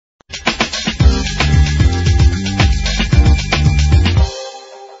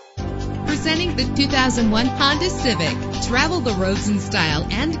Introducing the 2001 Honda Civic. Travel the roads in style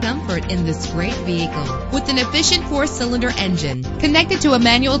and comfort in this great vehicle. With an efficient 4-cylinder engine connected to a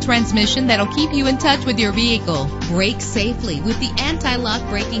manual transmission that'll keep you in touch with your vehicle. Brake safely with the anti-lock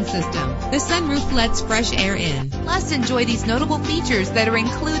braking system. The sunroof lets fresh air in. Plus, enjoy these notable features that are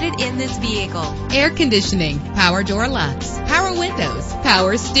included in this vehicle: air conditioning, power door locks, power windows,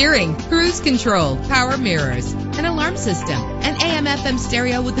 power steering, cruise control, power mirrors, an alarm system, an AM/FM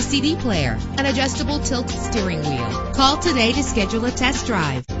stereo with a CD player, an adjustable tilt steering wheel. Call today to schedule a test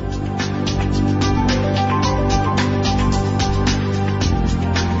drive.